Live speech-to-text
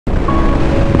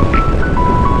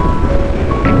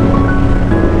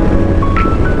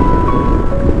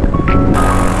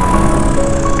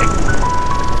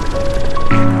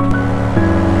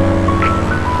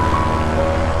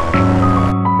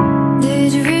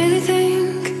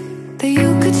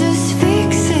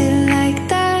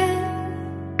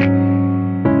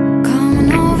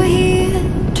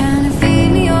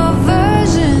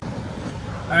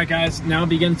guys, now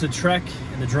begin to trek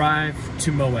and the drive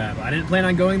to Moab. I didn't plan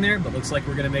on going there, but looks like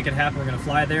we're gonna make it happen. We're gonna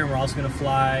fly there, and we're also gonna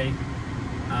fly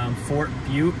Fort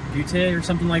Butte or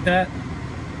something like that.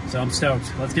 So I'm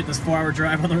stoked. Let's get this 4-hour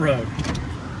drive on the road.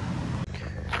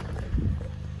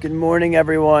 Good morning,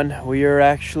 everyone. We are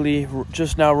actually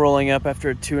just now rolling up after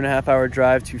a 2.5-hour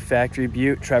drive to Factory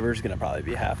Butte. Trevor's gonna probably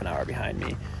be half an hour behind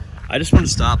me. I just want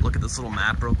to stop, look at this little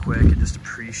map real quick, and just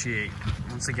appreciate,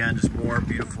 once again, just more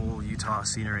beautiful Utah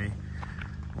scenery.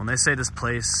 When they say this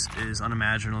place is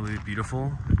unimaginably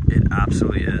beautiful, it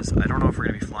absolutely is. I don't know if we're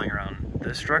gonna be flying around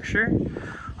this structure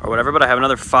or whatever, but I have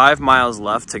another 5 miles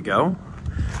left to go.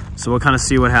 So we'll kind of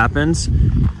see what happens.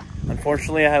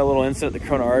 Unfortunately, I had a little incident at the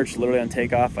Corona Arch, literally on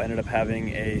takeoff. I ended up having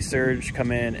a surge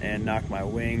come in and knock my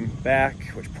wing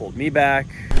back, which pulled me back.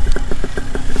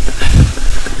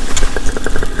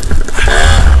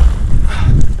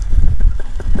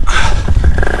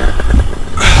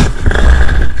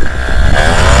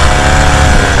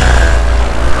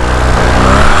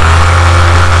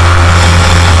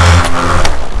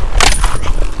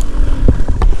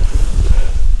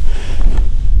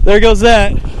 There goes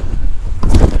that.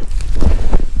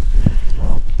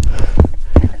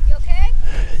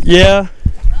 Yeah.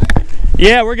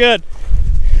 Yeah, we're good.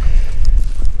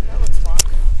 That looks fun.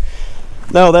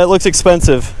 No, that looks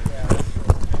expensive.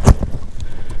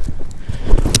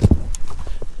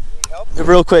 Yeah.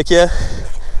 Real quick, yeah.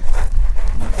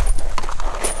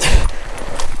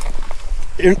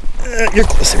 You're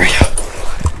close. There we go.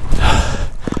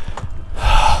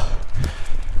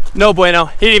 No bueno.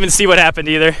 He didn't even see what happened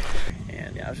either.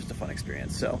 And yeah, it was just a fun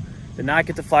experience. So, did not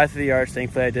get to fly through the arch.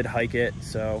 Thankfully, I did hike it.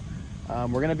 So,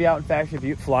 we're going to be out in Factory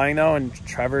Butte flying though, and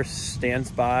Trevor stands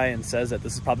by and says that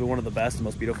this is probably one of the best and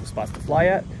most beautiful spots to fly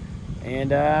at.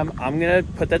 And I'm going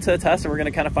to put that to the test, and we're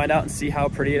going to kind of find out and see how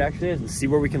pretty it actually is and see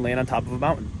where we can land on top of a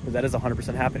mountain, because that is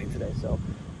 100% happening today. So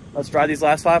let's drive these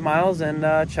last 5 miles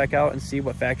and check out and see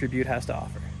what Factory Butte has to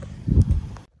offer.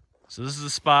 So this is the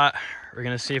spot. We're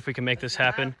going to see if we can make this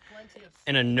happen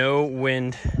in a no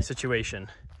wind situation.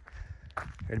 We're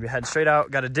going to be heading straight out.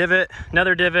 Got a divot,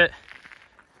 another divot.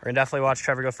 We're gonna definitely watch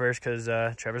Trevor go first, because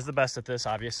Trevor's the best at this,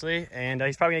 obviously, and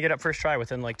he's probably gonna get up first try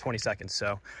within like 20 seconds.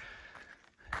 So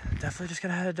definitely just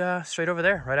gonna head straight over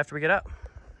there right after we get up.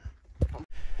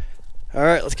 All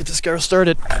right, let's get this girl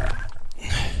started.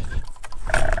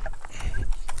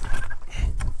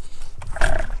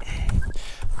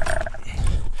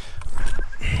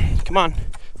 Come on.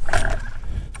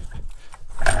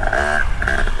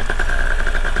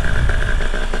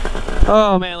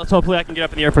 Oh man, let's hopefully I can get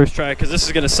up in the air first try, because this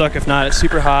is gonna suck if not. It's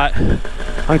super hot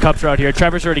on Cups Road here.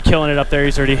 Trevor's already killing it up there.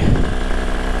 He's already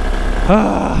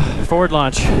forward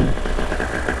launch.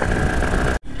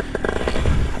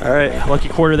 All right, lucky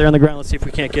quarter there on the ground. Let's see if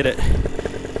we can't get it.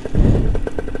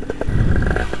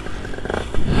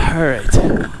 All right,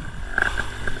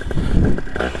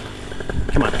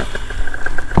 come on.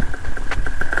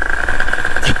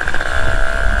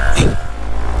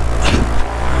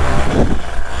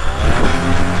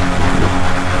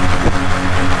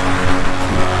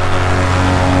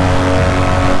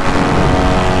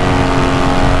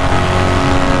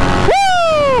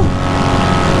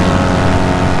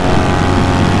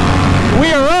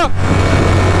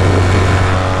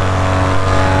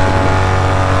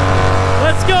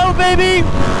 Baby!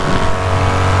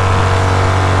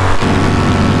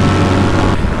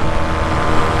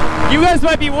 You guys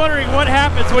might be wondering what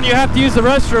happens when you have to use the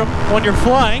restroom when you're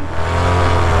flying.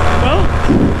 Well,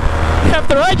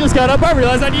 after I just got up, I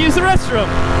realized I had to use the restroom.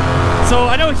 So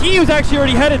I know he was actually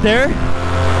already headed there.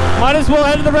 Might as well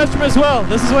head to the restroom as well.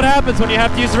 This is what happens when you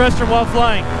have to use the restroom while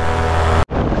flying.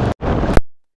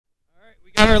 Alright,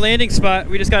 we got our landing spot.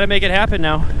 We just got to make it happen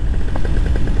now.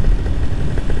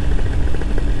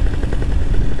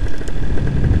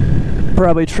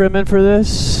 Probably trimming for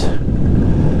this.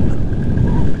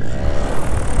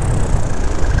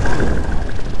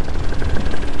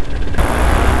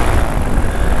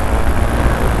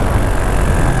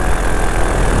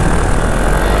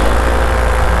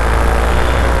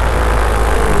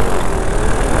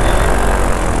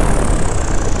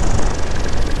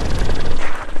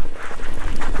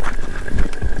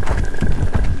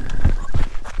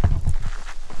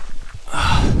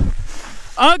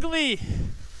 Ugly.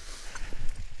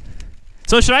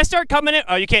 So should I start coming in?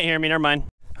 Oh, you can't hear me, never mind.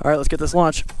 All right, let's get this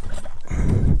launch.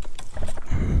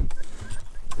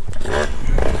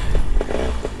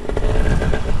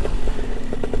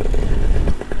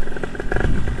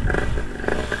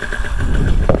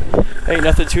 Ain't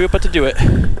nothing to it but to do it.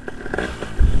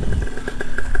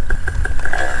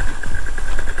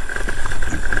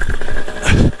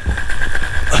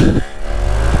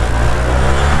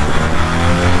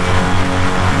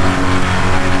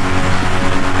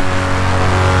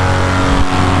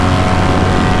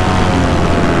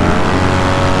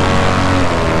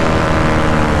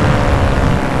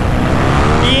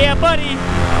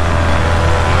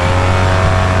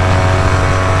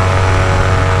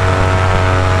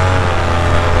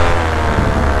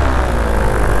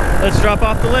 drop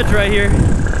off the ledge right here.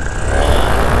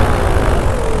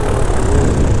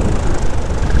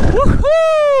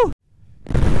 Woohoo!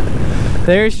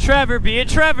 There's Trevor, be it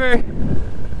Trevor.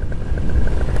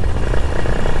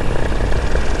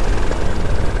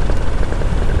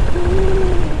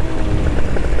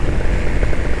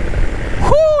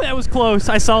 Whoo, that was close.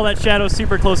 I saw that shadow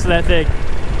super close to that thing.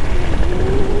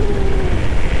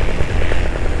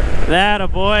 That a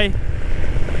boy.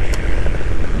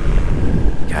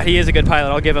 God, he is a good pilot,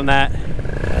 I'll give him that.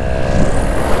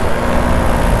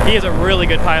 He is a really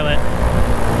good pilot.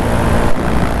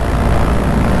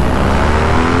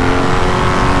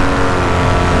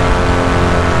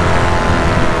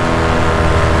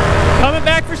 Coming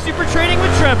back for super training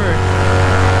with Trevor.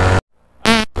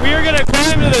 We are gonna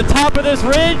climb to the top of this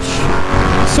ridge,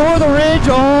 soar the ridge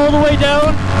all the way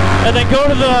down, and then go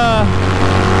to the,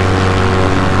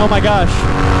 oh my gosh,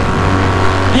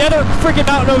 the other freaking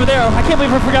mountain over there. I can't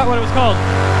believe I forgot what it was called.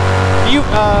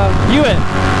 Butte.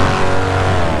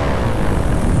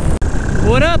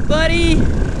 What up, buddy?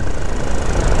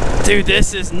 Dude,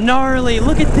 this is gnarly.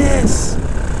 Look at this.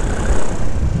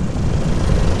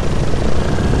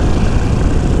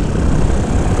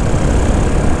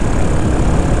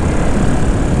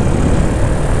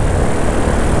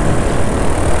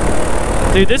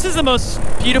 Dude, this is the most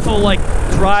beautiful, like,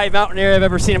 dry mountain area I've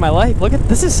ever seen in my life. Look at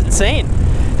this, is insane.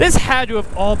 This had to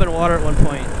have all been water at one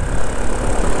point.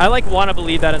 I like want to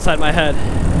believe that inside my head.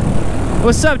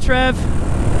 What's up, Trev?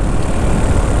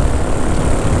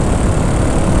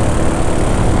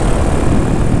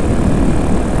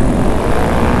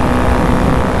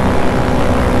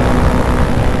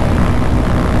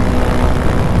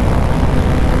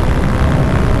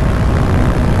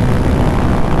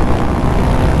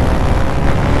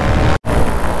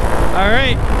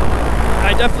 Alright,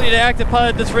 I definitely need to active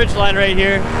pilot this ridge line right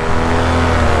here.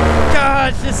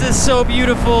 Gosh, this is so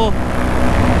beautiful.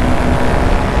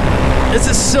 This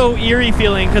is so eerie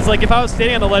feeling, because like if I was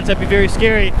standing on the ledge that'd be very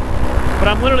scary, but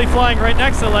I'm literally flying right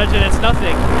next to the ledge and it's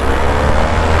nothing.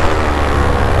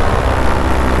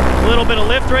 A little bit of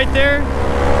lift right there.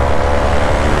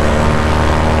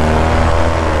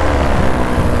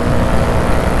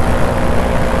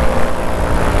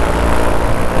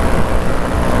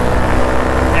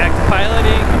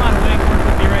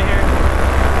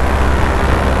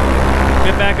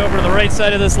 Back over to the right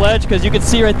side of this ledge, because you can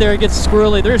see right there it gets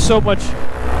squirrely. There's so much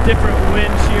different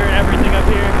wind shear and everything up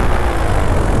here.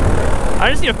 I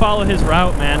just need to follow his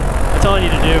route, man. That's all I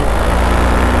need to do.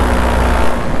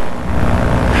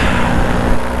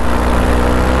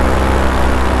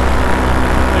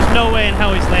 There's no way in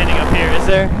hell he's landing up here, is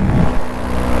there?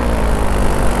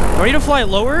 Do I need to fly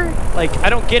lower? Like, I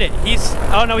don't get it.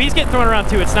 Oh no, he's getting thrown around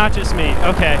too. It's not just me.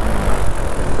 Okay.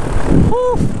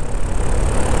 Whew.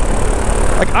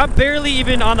 Like, I'm barely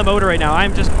even on the motor right now.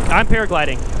 I'm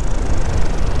paragliding.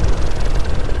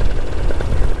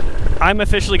 I'm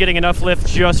officially getting enough lift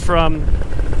just from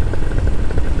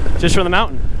the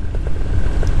mountain.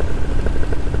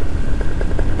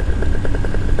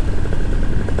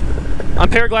 I'm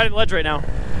paragliding the ledge right now.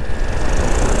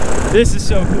 This is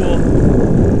so cool.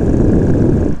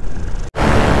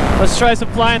 Let's try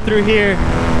some flying through here.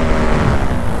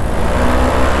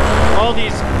 All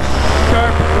these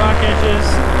sharp rock edges.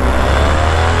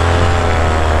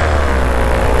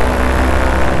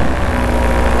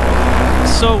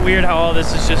 It's so weird how all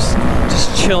this is just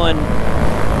chilling.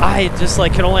 I just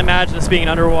like can only imagine this being an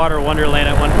underwater wonderland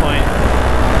at one point.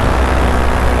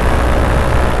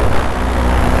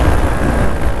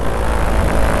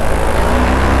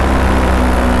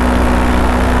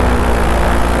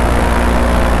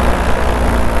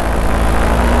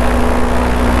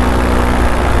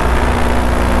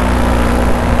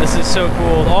 So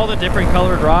cool, all the different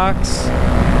colored rocks.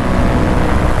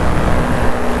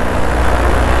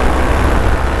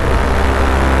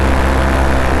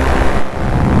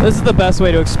 This is the best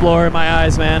way to explore in my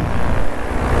eyes, man.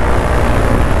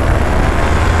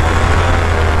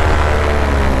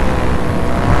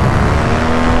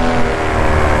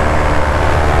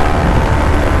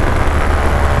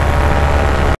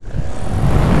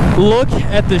 Look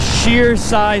at the sheer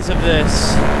size of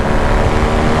this.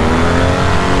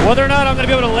 Whether or not I'm going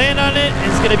to be able to land on it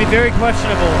is going to be very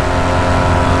questionable.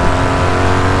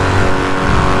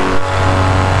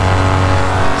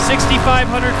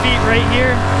 $6,500 feet right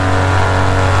here.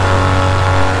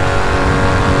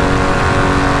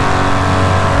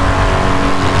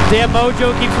 Damn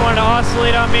mojo keeps wanting to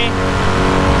oscillate on me.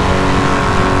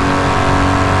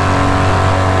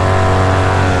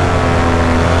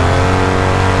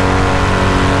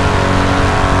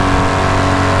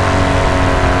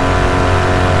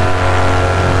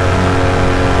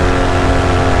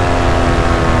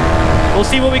 we'll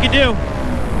see what we can do.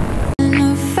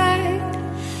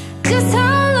 Just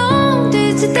how long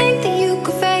did you think that you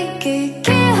could fake it?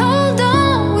 Can't hold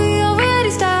on, we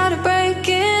already started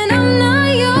breaking. I'm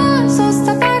not yours, so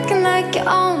stop acting like you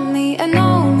own me and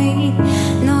know me.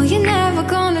 No, you're never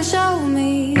gonna show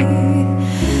me.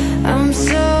 I'm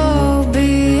so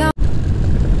beyond.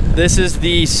 This is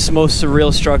the most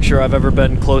surreal structure I've ever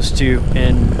been close to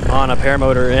on a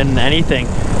paramotor in anything.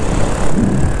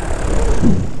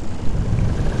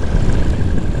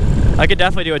 I could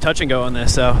definitely do a touch and go on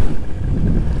this, so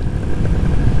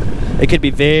it could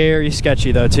be very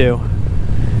sketchy though too.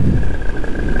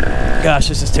 Gosh,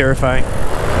 this is terrifying.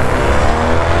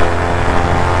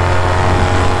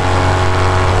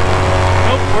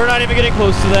 Nope, we're not even getting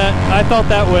close to that. I felt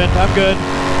that wind. I'm good.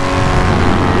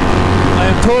 I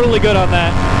am totally good on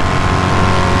that.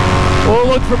 We'll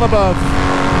look from above.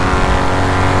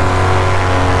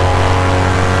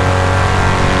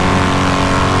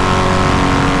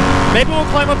 Maybe we'll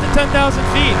climb up to 10,000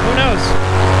 feet. Who knows?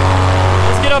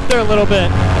 Let's get up there a little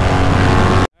bit. All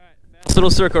right, this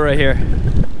little circle right here.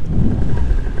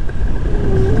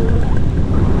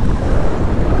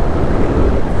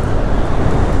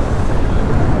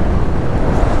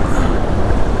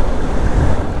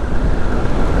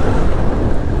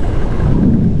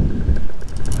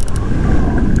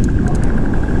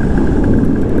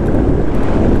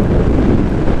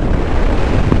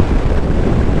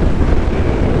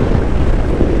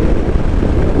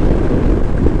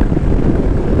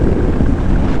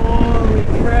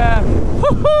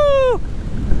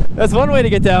 That's one way to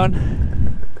get down.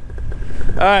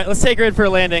 All right, let's take her in for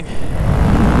a landing.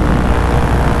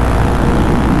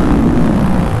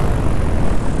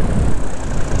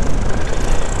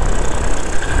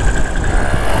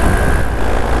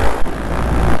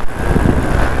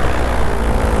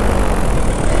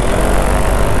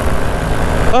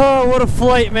 Oh, what a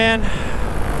flight, man.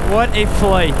 What a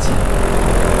flight.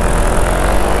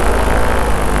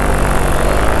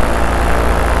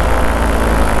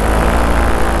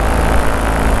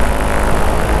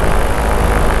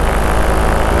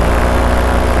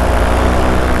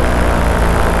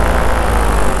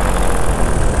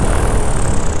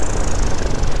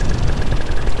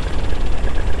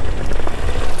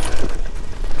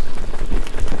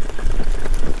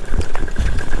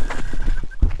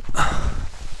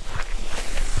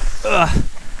 Ugh.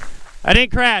 I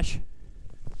didn't crash.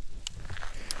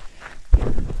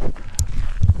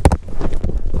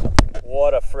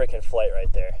 What a freaking flight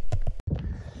right there.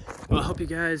 Well, I hope you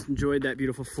guys enjoyed that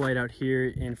beautiful flight out here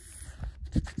in,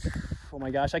 oh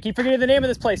my gosh, I keep forgetting the name of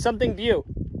this place, something Butte.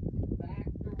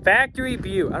 Factory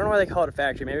Butte. I don't know why they call it a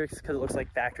factory. Maybe it's because it looks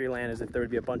like factory land, as if there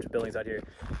would be a bunch of buildings out here.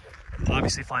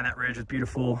 Obviously flying that ridge was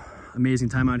beautiful, amazing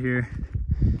time out here.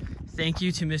 Thank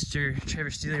you to Mr. Trevor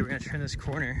Stele. We're gonna turn this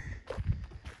corner.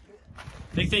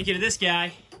 Big thank you to this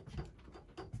guy.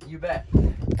 You bet.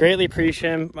 Greatly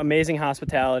appreciate him. Amazing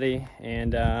hospitality,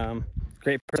 and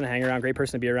great person to hang around, great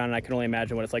person to be around, and I can only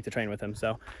imagine what it's like to train with him.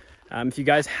 So if you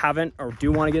guys haven't or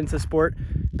do want to get into the sport,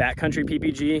 Backcountry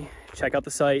PPG, check out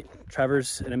the site.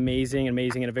 Trevor's an amazing and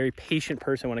a very patient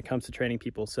person when it comes to training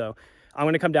people. So I'm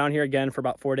going to come down here again for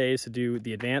about 4 days to do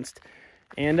the advanced,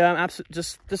 and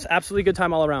just absolutely good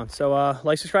time all around. So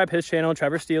like, subscribe his channel,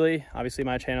 Trevor Stele, obviously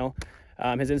my channel.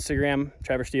 His Instagram,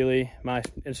 Trevor Stele, my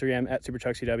Instagram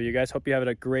 @SuperChuckCW. You guys, hope you have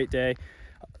a great day.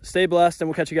 Stay blessed, and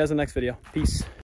we'll catch you guys in the next video. Peace.